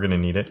because we are going to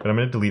need it, but I'm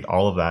going to delete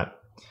all of that.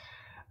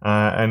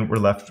 And we're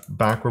left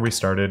back where we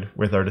started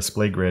with our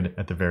display grid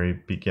at the very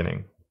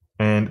beginning.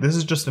 And this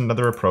is just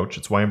another approach.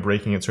 It's why I'm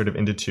breaking it sort of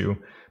into two,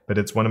 but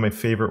it's one of my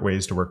favorite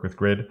ways to work with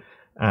grid.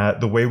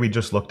 The way we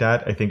just looked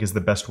at, I think, is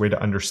the best way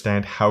to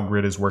understand how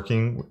grid is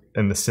working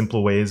and the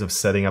simple ways of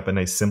setting up a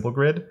nice simple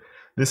grid.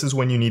 This is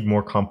when you need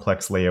more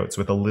complex layouts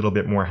with a little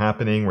bit more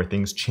happening, where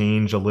things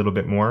change a little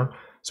bit more.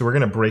 So we're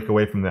going to break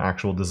away from the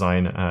actual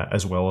design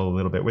as well a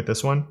little bit with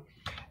this one.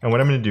 And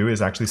what I'm going to do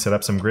is actually set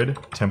up some grid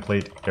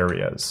template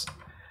areas.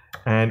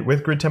 And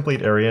with grid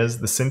template areas,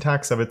 the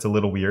syntax of it's a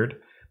little weird,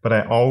 but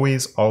I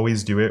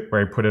always do it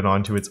where I put it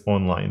onto its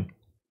own line.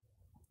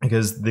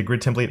 Because the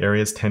grid template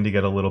areas tend to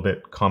get a little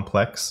bit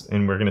complex,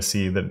 and we're going to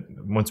see that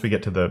once we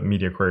get to the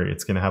media query,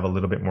 it's going to have a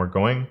little bit more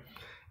going.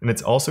 And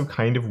it's also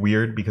kind of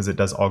weird because it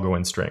does all go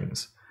in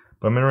strings.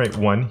 But I'm going to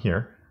write 1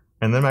 here,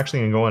 and then I'm actually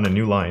going to go on a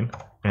new line,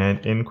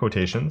 and in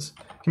quotations,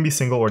 it can be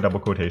single or double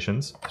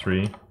quotations,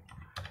 3,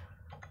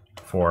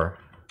 4,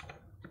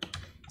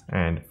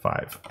 and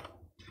 5.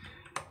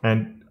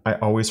 And I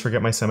always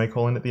forget my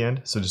semicolon at the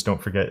end, so just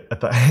don't forget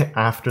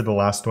after the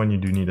last one you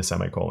do need a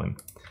semicolon.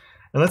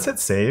 And let's hit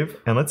save,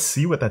 and let's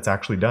see what that's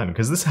actually done,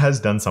 because this has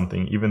done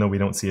something even though we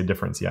don't see a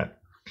difference yet.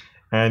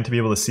 And to be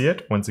able to see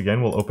it, once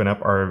again, we'll open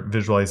up our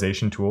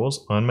visualization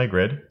tools on my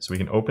grid. So we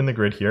can open the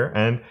grid here,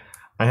 and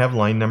I have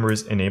line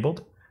numbers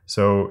enabled.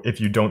 So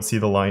if you don't see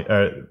the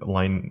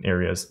line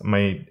areas,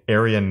 my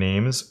area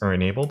names are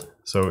enabled.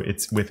 So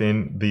it's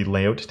within the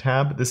layout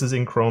tab. This is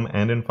in Chrome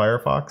and in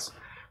Firefox.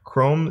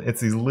 Chrome,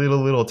 it's these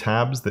little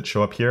tabs that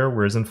show up here,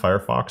 whereas in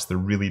Firefox, they're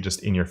really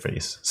just in your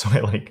face. So I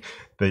like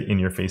the in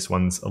your face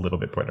ones a little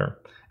bit better.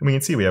 And we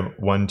can see we have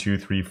 1, 2,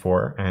 3,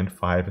 4, and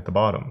 5 at the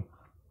bottom.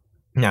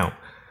 Now,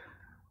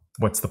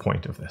 what's the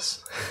point of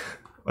this?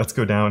 Let's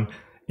go down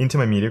into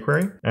my media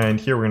query, and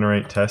here we're going to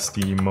write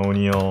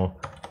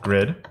testimonial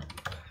grid,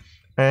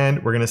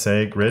 and we're going to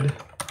say grid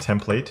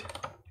template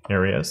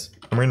areas,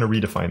 and we're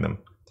going to redefine them.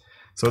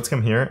 So let's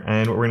come here,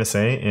 and what we're going to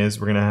say is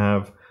we're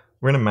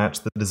going to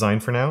match the design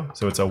for now.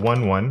 So it's a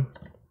 1, 1,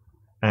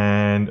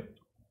 and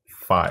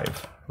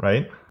 5,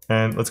 right?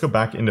 And let's go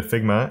back into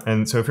Figma,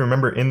 and so if you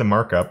remember in the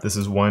markup, this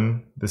is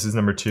 1, this is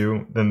number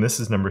 2, then this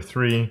is number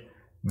 3,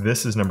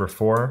 this is number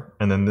 4,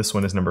 and then this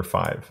one is number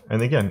 5.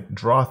 And again,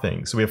 draw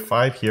things. So we have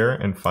 5 here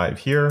and 5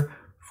 here,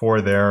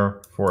 4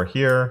 there, 4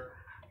 here.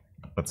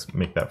 Let's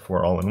make that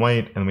 4 all in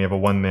white, and we have a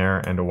 1 there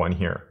and a 1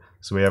 here.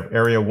 So we have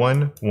area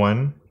 1,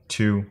 1,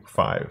 2,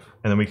 5.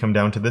 And then we come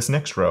down to this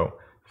next row,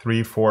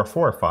 3, 4,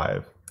 4,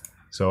 5.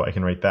 So I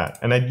can write that.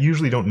 And I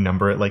usually don't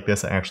number it like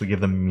this. I actually give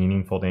them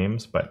meaningful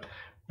names, but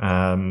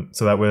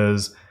so that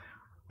was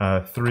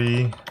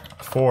 3,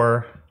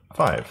 4,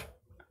 5.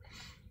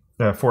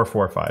 4,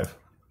 4, 5.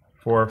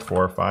 4,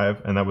 4,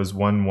 5, and that was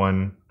 1,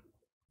 1,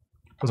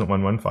 wasn't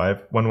 1, 1,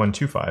 5, 1, 1,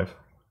 2, 5.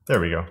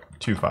 There we go,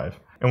 2, 5.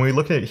 And when we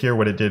look at it here,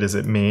 what it did is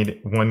it made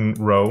one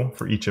row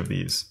for each of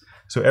these.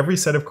 So every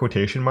set of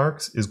quotation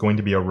marks is going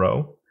to be a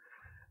row.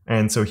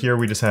 And so here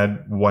we just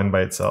had 1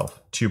 by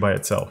itself, 2 by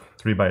itself,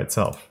 3 by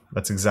itself.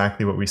 That's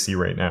exactly what we see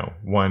right now.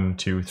 1,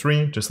 2,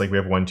 3, just like we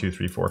have 1, 2,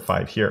 3, 4,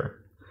 5 here.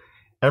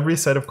 Every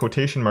set of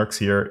quotation marks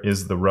here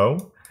is the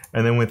row.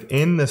 And then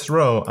within this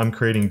row, I'm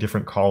creating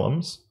different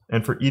columns.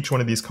 And for each one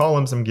of these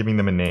columns, I'm giving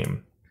them a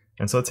name.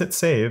 And so let's hit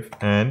save,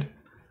 and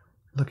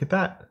look at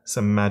that.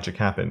 Some magic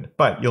happened.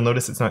 But you'll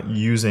notice it's not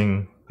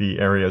using the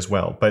area as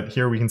well. But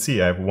here we can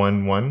see I have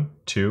 1, 1,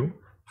 2,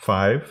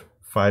 5.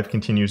 5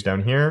 continues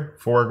down here,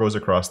 4 goes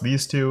across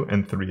these two,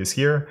 and 3 is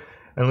here.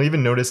 And you'll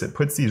even notice it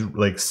puts these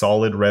like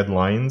solid red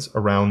lines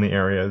around the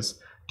areas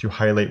to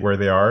highlight where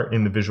they are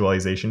in the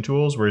visualization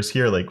tools. Whereas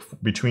here, like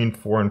between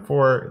 4 and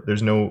 4,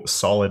 there's no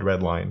solid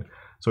red line.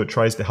 So it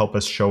tries to help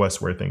us show us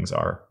where things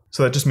are.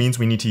 So that just means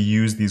we need to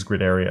use these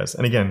grid areas.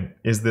 And again,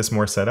 is this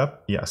more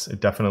setup? Yes, it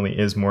definitely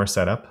is more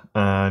setup.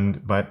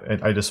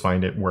 But I just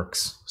find it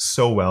works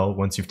so well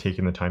once you've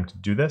taken the time to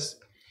do this.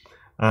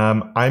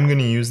 I'm going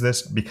to use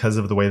this because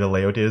of the way the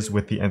layout is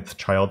with the nth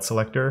child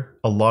selector.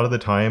 A lot of the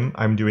time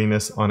I'm doing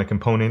this on a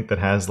component that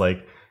has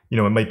like, you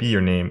know, it might be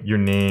your name,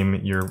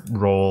 your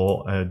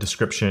role,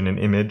 description, and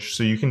image.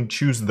 So you can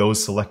choose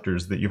those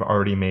selectors that you've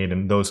already made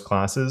in those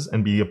classes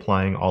and be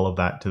applying all of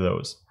that to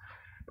those.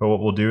 But what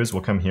we'll do is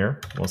we'll come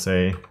here, we'll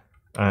say,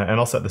 and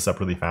I'll set this up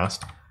really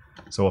fast.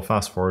 So we'll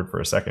fast forward for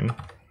a second.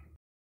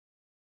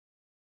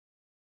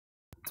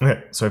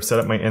 Okay, so I've set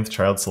up my nth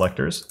child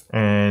selectors,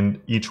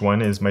 and each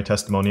one is my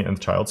testimony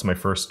nth child. So my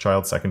first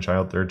child, second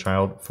child, third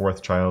child,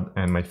 fourth child,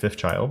 and my fifth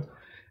child.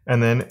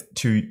 And then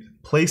to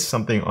place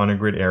something on a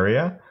grid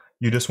area,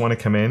 you just want to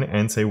come in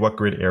and say what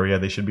grid area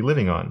they should be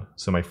living on.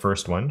 So my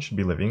first one should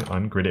be living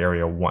on grid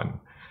area 1.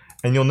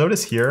 And you'll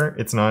notice here,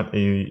 it's not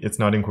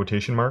in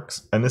quotation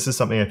marks. And this is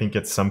something I think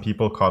gets some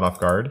people caught off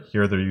guard.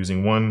 Here they're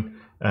using 1.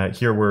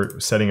 Here we're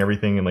setting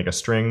everything in like a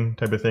string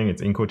type of thing.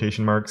 It's in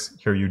quotation marks.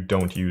 Here you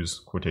don't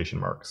use quotation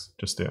marks,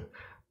 just to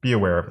be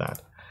aware of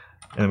that.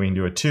 And then we can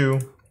do a 2,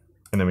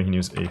 and then we can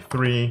use a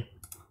 3,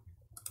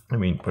 and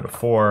we can put a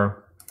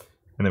 4,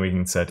 and then we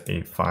can set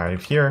a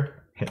 5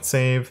 here, hit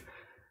save,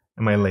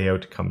 and my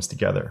layout comes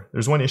together.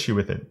 There's one issue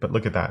with it, but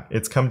look at that.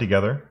 It's come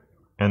together.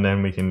 And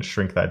then we can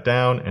shrink that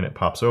down and it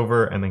pops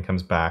over and then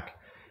comes back.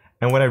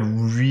 And what I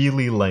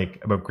really like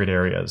about grid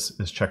areas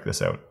is check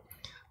this out.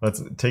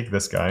 Let's take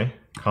this guy,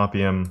 copy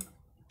him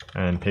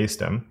and paste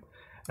him.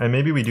 And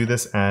maybe we do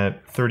this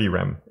at 30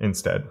 rem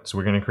instead. So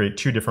we're going to create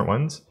 2 different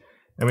ones.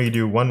 And we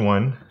do 1,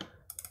 1.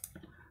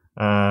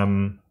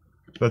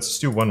 Let's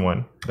just do 1,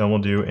 1. Then we'll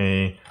do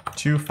a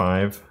 2,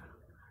 5,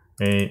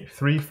 a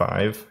 3,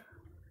 5,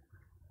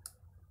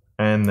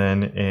 and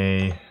then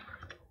a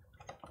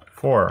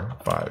 4,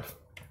 5.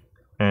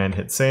 And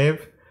hit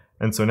save.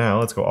 And so now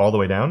let's go all the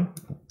way down.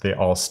 They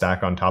all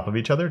stack on top of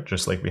each other,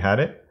 just like we had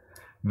it.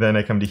 Then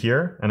I come to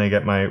here and I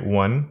get my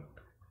 1,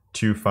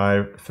 2,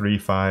 5, 3,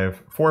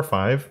 5, 4,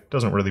 5.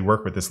 Doesn't really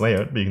work with this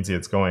layout, but you can see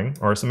it's going.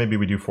 Or so maybe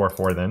we do 4,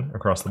 4 then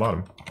across the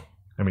bottom.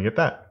 And we get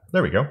that.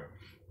 There we go.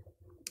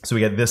 So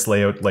we get this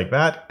layout like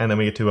that, and then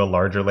we get to a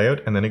larger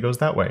layout, and then it goes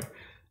that way.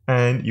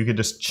 and you could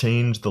just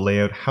change the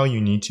layout how you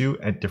need to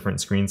at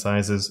different screen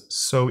sizes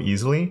so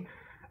easily.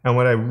 And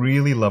what I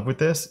really love with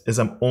this is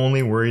I'm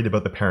only worried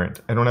about the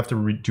parent. I don't have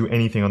to do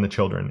anything on the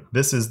children.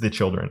 This is the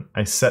children.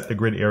 I set the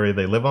grid area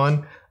they live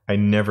on. I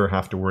never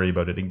have to worry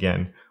about it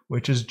again,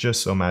 which is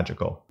just so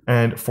magical.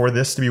 And for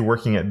this to be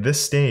working at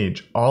this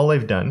stage, all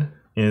I've done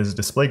is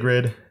display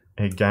grid,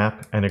 a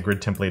gap, and a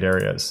grid template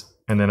areas.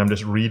 And then I'm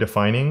just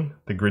redefining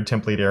the grid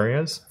template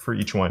areas for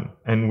each one.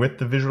 And with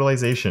the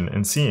visualization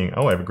and seeing,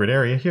 oh, I have a grid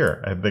area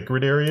here, I have the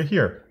grid area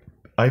here,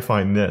 I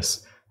find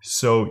this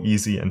so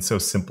easy and so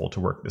simple to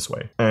work this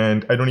way.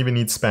 And I don't even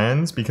need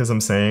spans because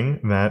I'm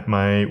saying that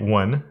my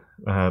one,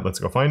 let's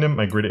go find him,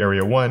 my grid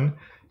area 1,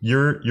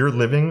 you're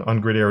living on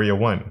grid area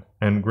 1,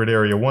 and grid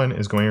area 1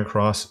 is going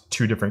across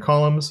 2 different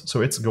columns,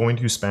 so it's going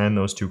to span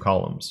those 2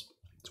 columns.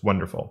 It's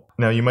wonderful.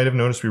 Now you might have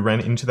noticed we ran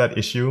into that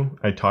issue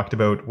I talked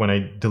about when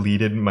I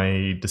deleted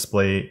my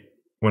display,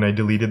 when I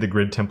deleted the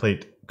grid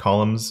template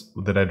columns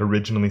that I'd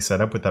originally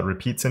set up with that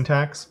repeat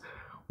syntax,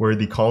 where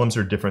the columns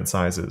are different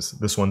sizes.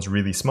 This one's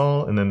really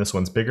small and then this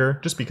one's bigger,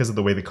 just because of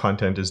the way the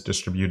content is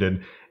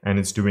distributed, and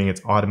it's doing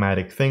its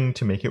automatic thing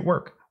to make it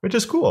work, which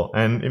is cool.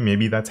 And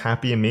maybe that's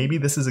happy, and maybe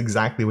this is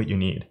exactly what you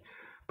need.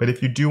 But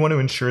if you do want to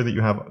ensure that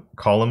you have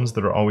columns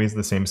that are always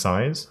the same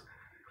size,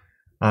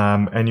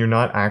 and you're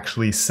not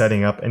actually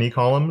setting up any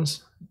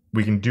columns,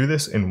 we can do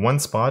this in one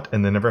spot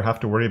and then never have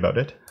to worry about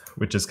it,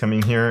 which is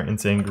coming here and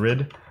saying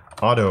grid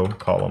auto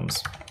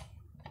columns.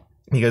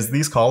 Because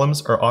these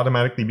columns are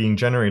automatically being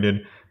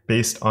generated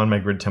based on my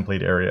grid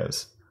template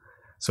areas.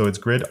 So it's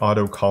grid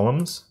auto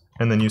columns,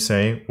 and then you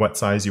say what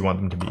size you want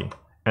them to be.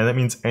 And that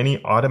means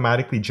any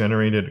automatically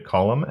generated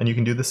column, and you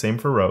can do the same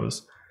for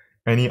rows,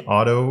 any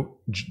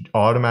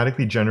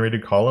automatically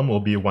generated column will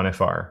be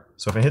 1FR.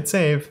 So if I hit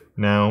save,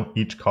 now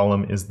each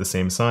column is the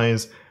same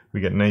size.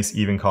 We get nice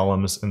even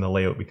columns and the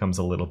layout becomes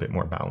a little bit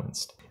more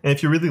balanced. And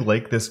if you really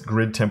like this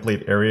grid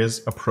template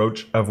areas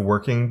approach of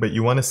working, but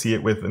you want to see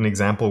it with an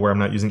example where I'm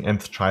not using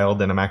nth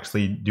child and I'm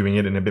actually doing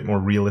it in a bit more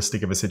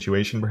realistic of a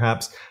situation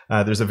perhaps,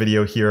 there's a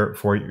video here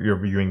for your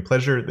viewing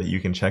pleasure that you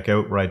can check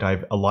out where I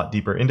dive a lot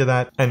deeper into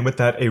that. And with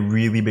that, a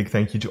really big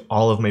thank you to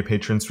all of my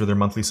patrons for their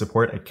monthly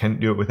support. I can't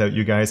do it without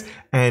you guys.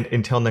 And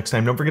until next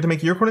time, don't forget to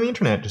make your corner of the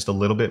internet just a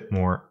little bit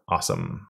more awesome.